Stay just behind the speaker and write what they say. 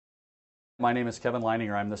My name is Kevin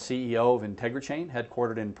Leininger. I'm the CEO of IntegriChain,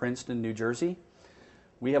 headquartered in Princeton, New Jersey.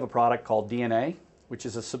 We have a product called DNA, which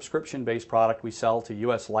is a subscription-based product we sell to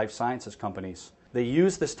U.S. life sciences companies. They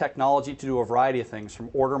use this technology to do a variety of things, from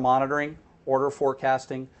order monitoring, order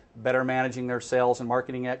forecasting, better managing their sales and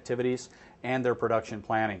marketing activities, and their production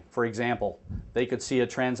planning. For example, they could see a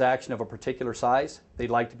transaction of a particular size, they'd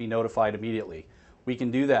like to be notified immediately. We can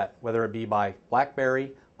do that, whether it be by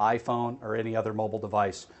BlackBerry, iPhone, or any other mobile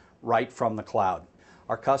device, right from the cloud.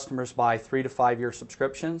 Our customers buy 3 to 5 year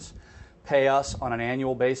subscriptions, pay us on an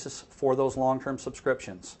annual basis for those long-term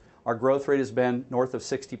subscriptions. Our growth rate has been north of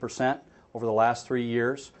 60% over the last 3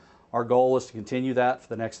 years. Our goal is to continue that for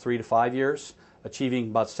the next 3 to 5 years, achieving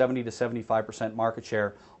about 70 to 75% market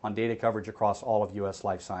share on data coverage across all of U.S.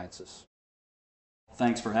 life sciences.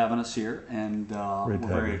 Thanks for having us here, and we're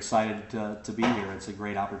very excited to be here. It's a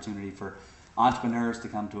great opportunity for entrepreneurs to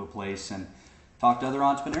come to a place and talk to other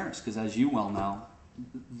entrepreneurs, because as you well know,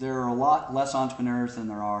 there are a lot less entrepreneurs than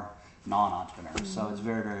there are non-entrepreneurs. So it's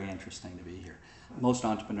very, very interesting to be here. Most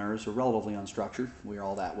entrepreneurs are relatively unstructured. We're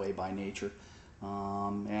all that way by nature.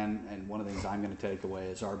 And one of the things I'm going to take away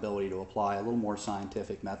is our ability to apply a little more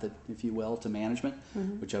scientific method, if you will, to management,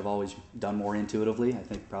 which I've always done more intuitively, I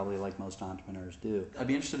think probably like most entrepreneurs do. I'd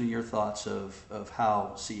be interested in your thoughts of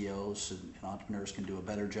how CEOs and entrepreneurs can do a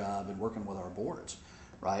better job in working with our boards,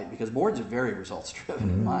 right? Because boards are very results driven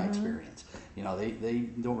in my experience. You know, they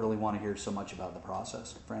don't really want to hear so much about the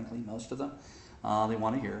process, frankly, most of them. They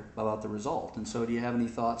want to hear about the result. And so do you have any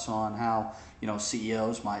thoughts on how, you know,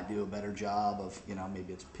 CEOs might do a better job of, you know,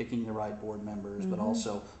 maybe it's picking the right board members, but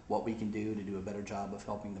also what we can do to do a better job of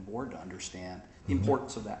helping the board to understand the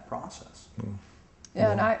importance of that process?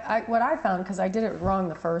 Yeah, and what I found, because I did it wrong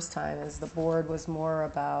the first time, is the board was more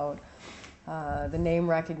about the name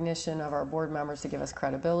recognition of our board members to give us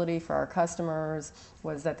credibility for our customers,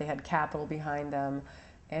 was that they had capital behind them.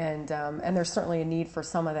 And there's certainly a need for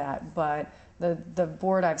some of that, but the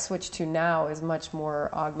board I've switched to now is much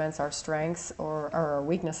more augments our strengths or our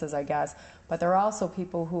weaknesses, I guess. But there are also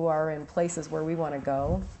people who are in places where we want to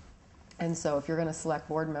go. And so if you're going to select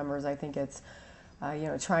board members, I think it's you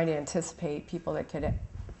know, trying to anticipate people that could.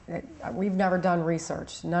 We've never done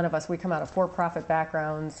research. None of us. We come out of for-profit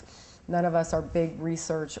backgrounds. None of us are big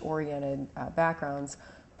research-oriented backgrounds.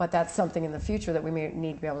 But that's something in the future that we may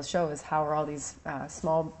need to be able to show, is how are all these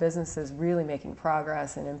small businesses really making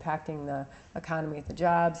progress and impacting the economy, the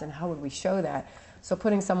jobs, and how would we show that? So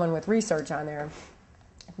putting someone with research on there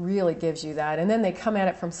really gives you that. And then they come at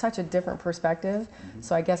it from such a different perspective.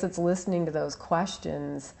 So I guess it's listening to those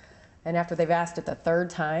questions, and after they've asked it the third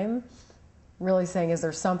time, really saying, is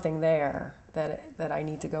there something there that I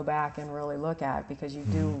need to go back and really look at? Because you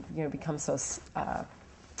do, you know, become so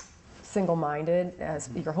single-minded as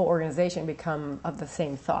your whole organization become of the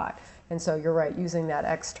same thought. And so you're right, using that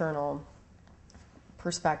external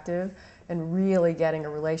perspective and really getting a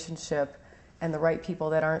relationship and the right people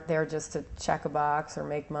that aren't there just to check a box or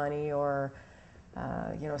make money or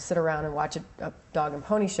you know, sit around and watch a dog and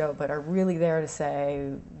pony show, but are really there to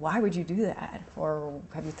say, why would you do that? Or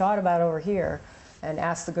have you thought about over here? And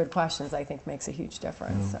ask the good questions, I think, makes a huge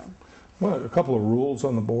difference. So. Well, a couple of rules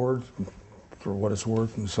on the board, for what it's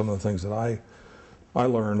worth, and some of the things that I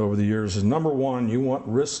learned over the years is, number one, you want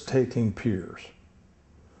risk-taking peers.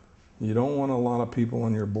 You don't want a lot of people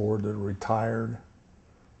on your board that are retired.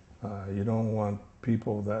 You don't want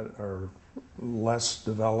people that are less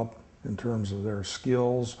developed in terms of their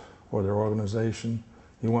skills or their organization.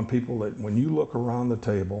 You want people that, when you look around the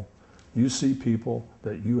table, you see people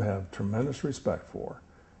that you have tremendous respect for,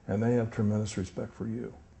 and they have tremendous respect for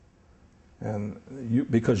you. And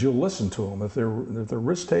because you'll listen to them. If they're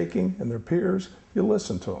risk-taking and they're peers, you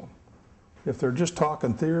listen to them. If they're just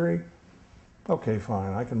talking theory, okay,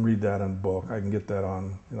 fine. I can read that in a book. I can get that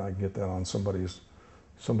on, you know, I can get that on somebody's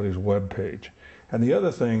web page. And the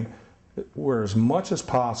other thing, where as much as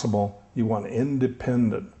possible, you want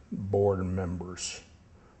independent board members.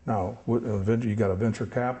 Now, you got a venture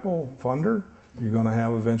capital funder, you're going to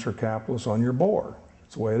have a venture capitalist on your board.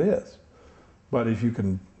 That's the way it is. But if you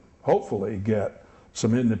can hopefully get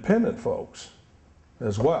some independent folks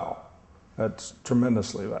as well, that's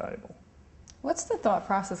tremendously valuable. What's the thought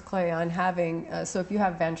process, Clay, on having, so if you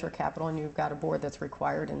have venture capital and you've got a board that's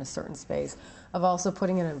required in a certain space, of also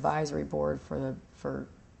putting an advisory board for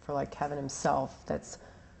like Kevin himself, that's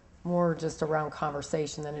more just around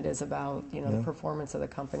conversation than it is about, you know, the performance of the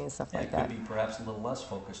company and stuff like that. It could be perhaps a little less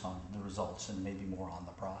focused on the results and maybe more on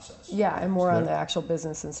the process. Yeah, and more on the actual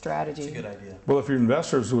business and strategy. It's a good idea. Well, if your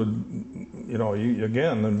investors would, you know,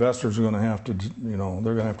 again, the investors are going to have to, you know,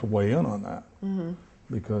 they're going to have to weigh in on that.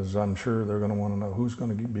 because I'm sure they're going to want to know who's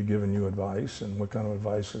going to be giving you advice and what kind of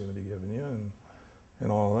advice they're going to be giving you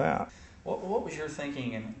and all of that. What was your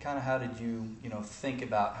thinking, and kind of how did you, think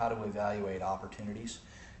about how to evaluate opportunities,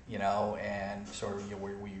 and sort of,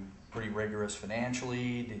 were you pretty rigorous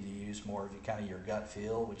financially? Did you use more of your gut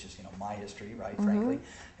feel, which is, my history, right, frankly,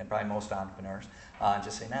 and probably most entrepreneurs,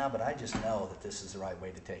 just say, no, but I just know that this is the right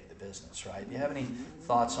way to take the business, right? Do you have any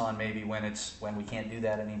thoughts on maybe when we can't do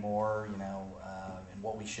that anymore, and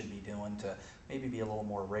what we should be doing to maybe be a little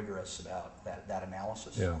more rigorous about that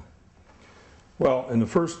analysis? Yeah. Well, and the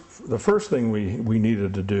first thing we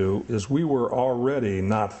needed to do is we were already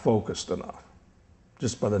not focused enough,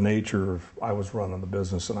 just by the nature of I was running the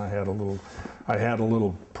business, and I had a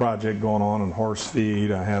little project going on in horse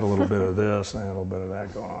feed. I had a little bit of this, and I had a little bit of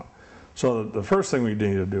that going on. So the first thing we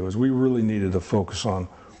needed to do is we really needed to focus on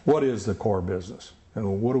what is the core business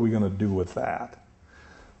and what are we going to do with that.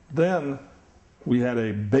 Then we had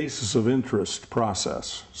a basis of interest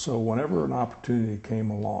process. So whenever an opportunity came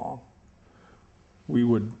along, we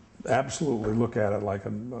would absolutely look at it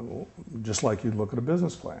just like you'd look at a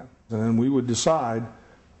business plan. And then we would decide,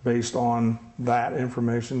 based on that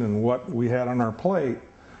information and what we had on our plate,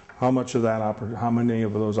 how many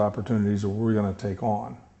of those opportunities were we going to take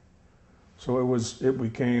on. So it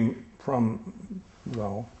became from,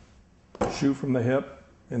 shoot from the hip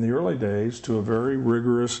in the early days to a very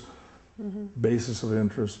rigorous basis of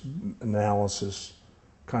interest analysis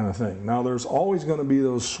kind of thing. Now, there's always going to be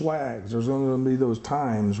those swags. There's going to be those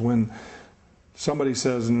times when somebody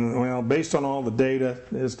says, well, based on all the data,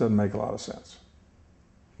 this doesn't make a lot of sense.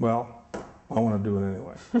 Well, I want to do it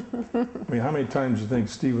anyway. I mean, how many times do you think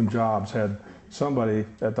Steve Jobs had somebody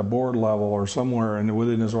at the board level or somewhere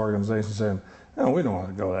within his organization saying, no, we don't want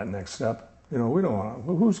to go that next step. We don't want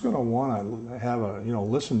to, who's going to want to have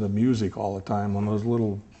listen to music all the time on those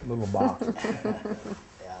little boxes?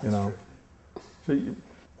 Yeah, So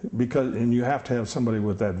and you have to have somebody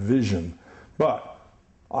with that vision. But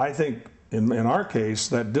I think in our case,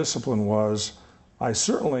 that discipline was, I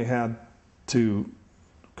certainly had to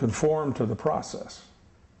conform to the process,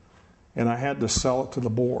 and I had to sell it to the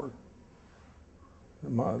board.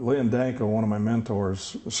 Leon Danko, one of my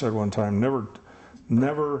mentors, said one time,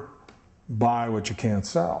 never buy what you can't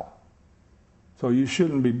sell. So you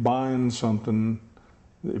shouldn't be buying something,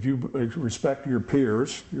 if you respect your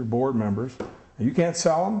peers, your board members, and you can't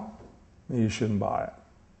sell them, then you shouldn't buy it.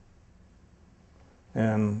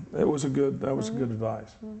 And that was good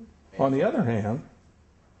advice. On the other hand,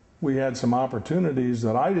 we had some opportunities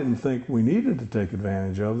that I didn't think we needed to take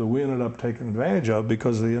advantage of that we ended up taking advantage of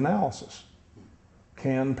because of the analysis.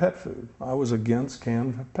 Canned pet food. I was against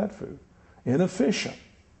canned pet food. Inefficient.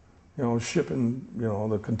 Shipping,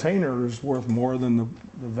 the container is worth more than the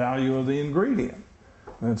value of the ingredient.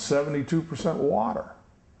 And it's 72% water.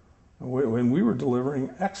 When we were delivering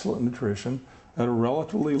excellent nutrition at a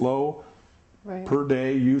relatively low per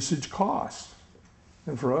day usage cost.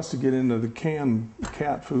 And for us to get into the canned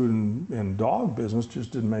cat food and dog business just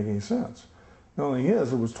didn't make any sense. The only thing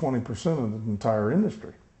is, it was 20% of the entire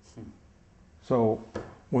industry. So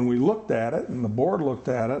when we looked at it, and the board looked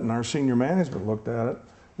at it, and our senior management looked at it,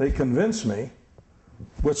 they convinced me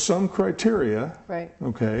with some criteria,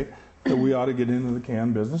 that we ought to get into the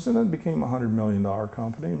can business, and it became a $100 million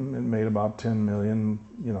company and made about $10 million,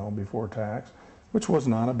 before tax, which was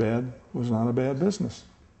not a bad business.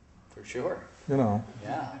 For sure. Yeah.